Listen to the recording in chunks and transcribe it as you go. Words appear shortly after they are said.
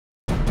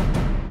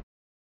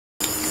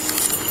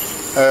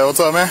Hey, what's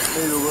up, man?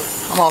 Hey,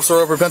 I'm Officer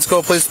Roper,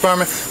 Pensacola Police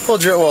Department.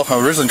 Pulled you. Well,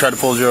 I originally tried to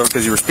pull you over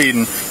because you were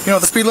speeding. You know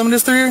what the speed limit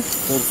is through here?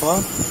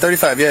 35?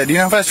 35. Yeah. Do you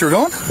know how fast you were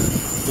going?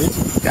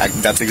 Yeah,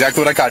 that's exactly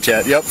what I caught you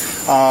at. Yep.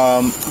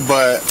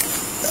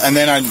 And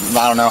then I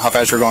don't know how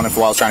fast you were going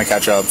while I was trying to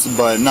catch up.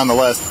 But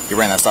nonetheless, you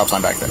ran that stop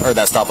sign back there, or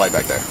that stoplight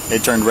back there.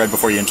 It turned red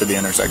before you entered the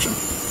intersection. Yep.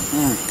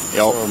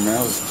 Sorry, man.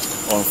 I was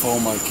on the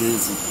phone with my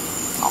kids.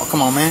 Oh,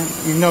 come on, man.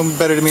 You know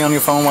better than me on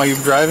your phone while you're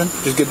driving.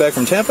 Just get back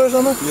from Tampa or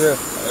something? Yeah.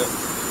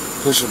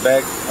 Push it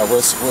back. I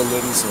wrestle for a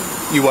little. So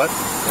You what?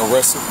 I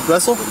wrestle.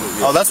 Wrestle?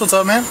 Yeah. Oh, that's what's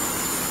up, man.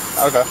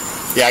 Okay.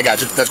 Yeah, I got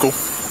you. That's cool.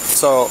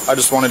 So, I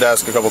just wanted to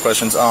ask a couple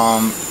questions. Do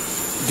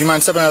you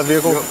mind stepping out of the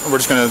vehicle? Yep. We're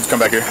just going to come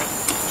back here.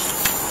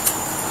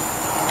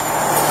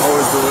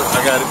 Always do it.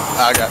 I got it.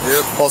 I got it.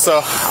 Yep. Well,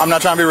 so, I'm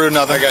not trying to be rude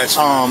or nothing. I got you.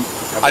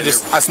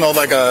 I smelled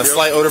like a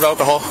slight odor of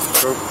alcohol.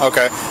 Yep.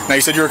 Okay. Now,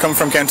 you said you were coming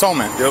from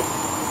Cantonment. Yep.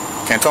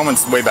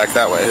 Cantonment's way back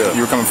that way. Yeah.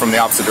 You were coming from the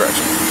opposite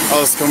direction. I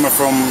was coming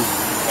from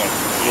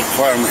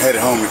before I'm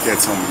headed home to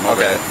catch home.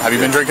 Okay. Have you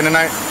been drinking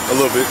tonight? A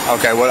little bit.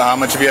 Okay. How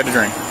much have you had to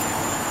drink?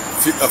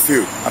 A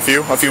few. A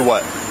few? A few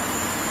what?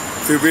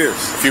 A few beers.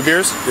 A few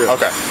beers? Yeah.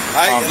 Okay.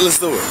 Let's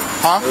do it.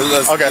 Huh?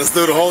 Okay. Let's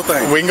do the whole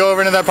thing. We can go over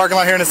into that parking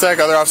lot here in a sec.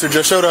 Other officer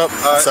just showed up.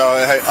 Right. So,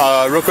 hey,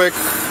 real quick,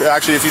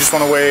 actually, if you just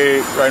want to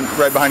wait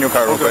right behind your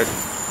car real quick.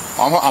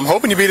 I'm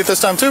hoping you beat it this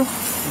time, too.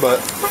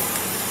 But,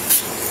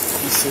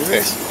 You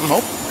serious?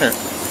 I'm hoping. Here.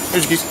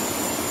 Here's your keys.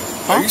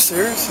 Huh? Are you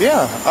serious?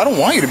 Yeah. I don't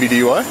want you to be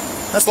DUI.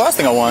 That's the last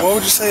thing I want. Why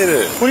would you say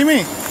that? What do you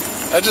mean?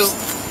 I just...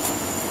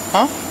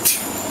 Huh?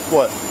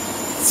 What?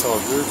 It's all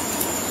good.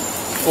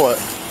 What?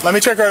 Let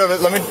me check right over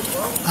it. Let me...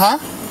 Huh?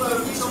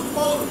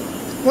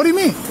 What do you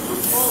mean?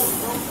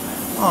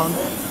 Oh.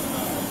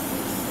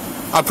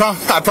 I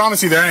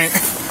promise you there ain't.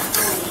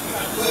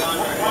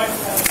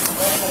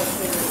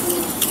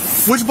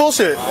 Which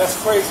bullshit? That's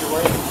crazy,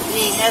 right? You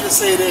ain't had to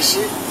say that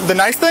shit. The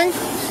nice thing?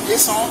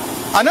 It's on.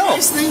 I know.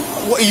 Nice thing.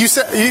 What, you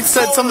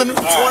said something.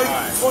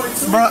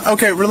 22. Bro,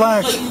 okay,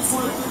 relax.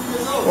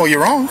 Well,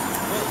 you're wrong.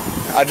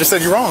 I just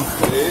said you're wrong.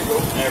 There you go.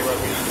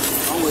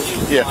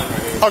 Yeah.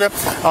 Okay.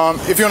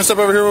 If you want to step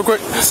over here real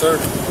quick. Yes, sir.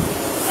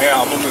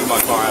 Yeah, I'm gonna move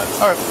my car out.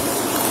 All right.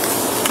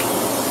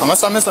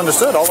 Unless I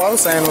misunderstood. All I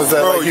was saying was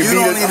that Bro, like, you beat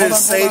don't it. need to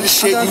say the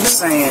shit you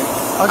saying.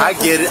 I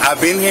get it.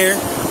 I've been here.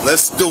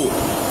 Let's do it.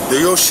 Do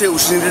your shit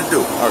what you need to do.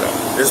 Okay.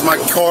 There's my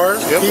car.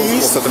 Yep. We'll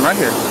set them right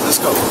here. Let's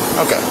go.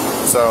 Okay.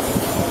 So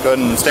go ahead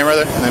and stand right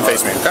there and then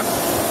face me. Okay.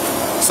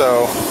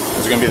 So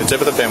this is gonna be the tip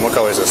of the pin. What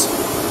color is this?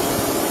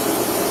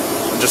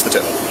 Just the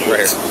tip. Right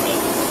here.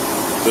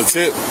 The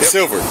tip. Yep.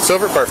 Silver.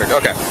 Silver? Perfect.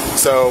 Okay.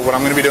 So what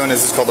I'm going to be doing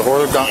is it's called the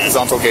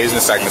horizontal gaze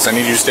nystagmus. I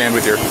need you to stand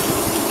with your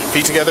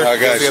feet together, I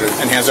got together you.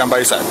 and hands down by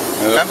your side.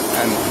 Yep. Okay?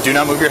 And do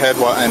not move your head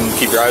and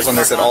keep your eyes on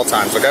this at all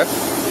times, okay?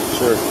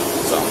 Sure.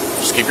 So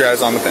just keep your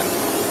eyes on the pin.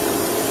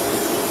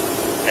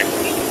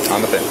 On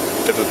the pin.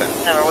 Tip of the pin.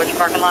 Number, which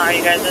parking lot are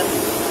you guys in?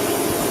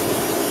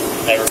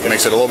 It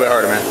makes it a little bit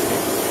harder, man.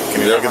 Can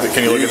you look at the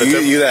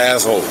tip? You the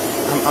asshole.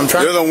 I'm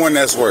trying. You're the one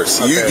that's worse.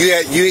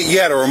 Okay. You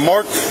had a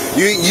remark.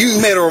 You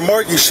made a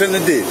remark you shouldn't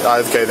have did.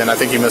 Okay, then I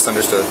think you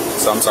misunderstood.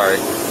 So I'm sorry.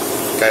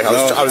 Okay, I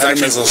was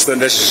actually misunderstood.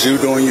 That's just you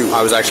doing you.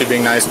 I was actually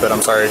being nice, but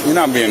I'm sorry. You're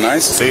not being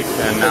nice. See?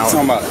 And now What are you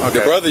talking about? okay.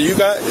 The brother you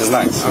got is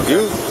nice. Okay.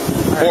 You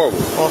horrible.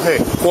 Well, hey.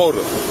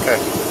 Quota. Okay,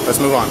 let's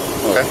move on.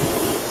 Okay,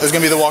 this is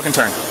gonna be the walk and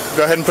turn.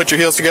 Go ahead and put your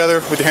heels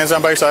together with your hands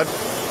down by your side.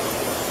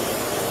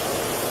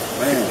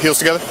 Man. Heels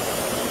together.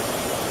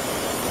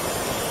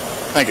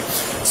 Thank you.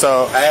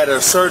 So I had a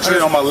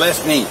surgery on my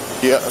left knee.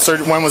 yeah, sir.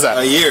 When was that?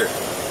 A year.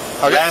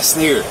 Okay. Last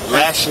year.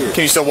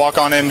 Can you still walk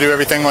on in and do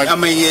everything like? I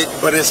mean,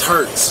 but it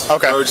hurts.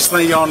 Okay. So just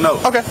letting y'all know.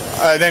 Okay.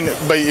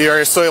 But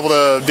you're still able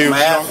to do. I'm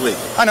an athlete.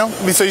 I know.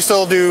 So you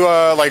still do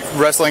like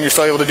wrestling. You're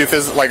still able to do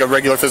like a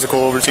regular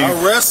physical routine. I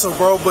wrestle,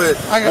 bro, but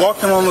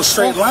walking on a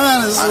straight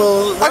line is a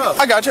little rough.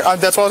 I got you.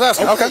 That's what I was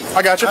asking. Okay,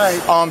 I got you.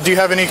 All right. Do you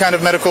have any kind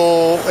of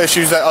medical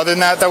issues that other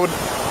than that would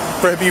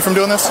prohibit you from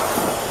doing this?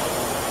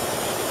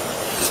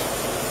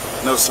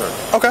 No, sir.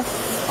 Okay,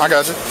 I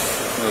got you.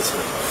 No, sir.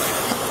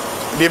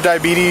 Do you have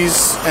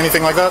diabetes?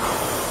 Anything like that?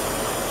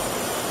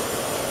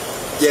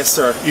 Yes,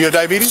 sir. You have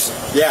diabetes?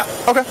 Yeah.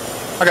 Okay,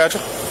 I got you.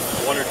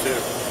 1 or 2?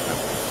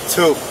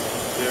 2. 2.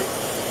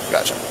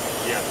 Gotcha.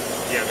 Yeah.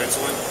 Yeah,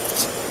 insulin?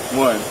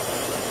 1.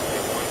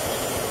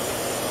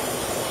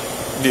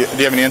 Do you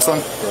have any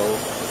insulin? Bro.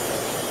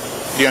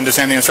 Do you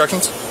understand the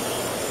instructions?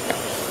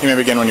 You may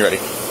begin when you're ready.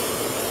 1.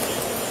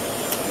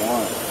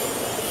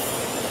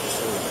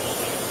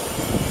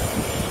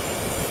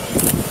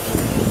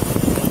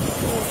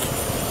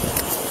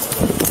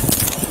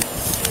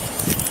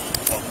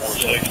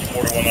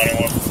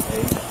 4191.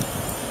 8,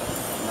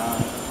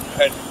 9,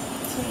 Head. 10.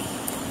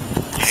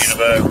 You need a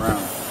bag.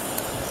 Around.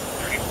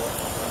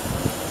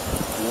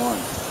 1,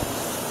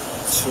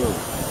 2,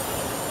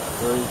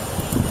 3,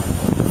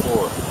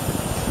 4,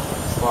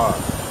 5,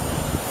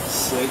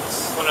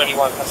 6,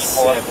 191,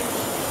 customer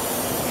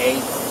 7,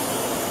 8,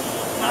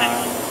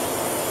 9,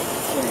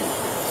 10.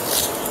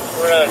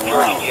 We're gonna do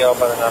an EDL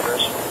by the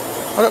numbers.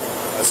 Okay.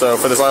 So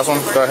for this last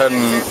one, go ahead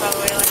and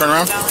turn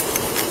around.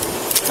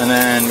 And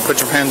then put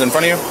your hands in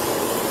front of you.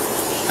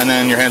 And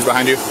then your hands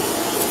behind you.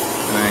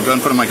 And then go ahead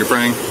and put them like you're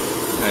praying.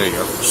 There you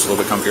go. Just a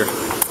little bit comfier.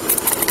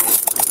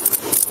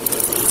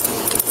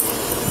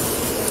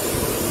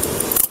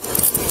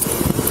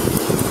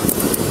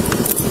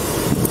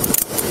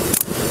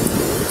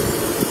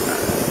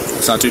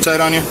 It's not too tight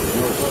on you?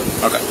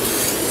 Okay.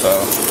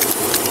 So,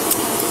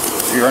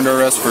 you're under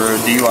arrest for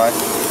DUI.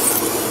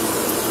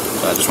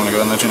 So I just want to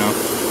go ahead and let you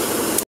know.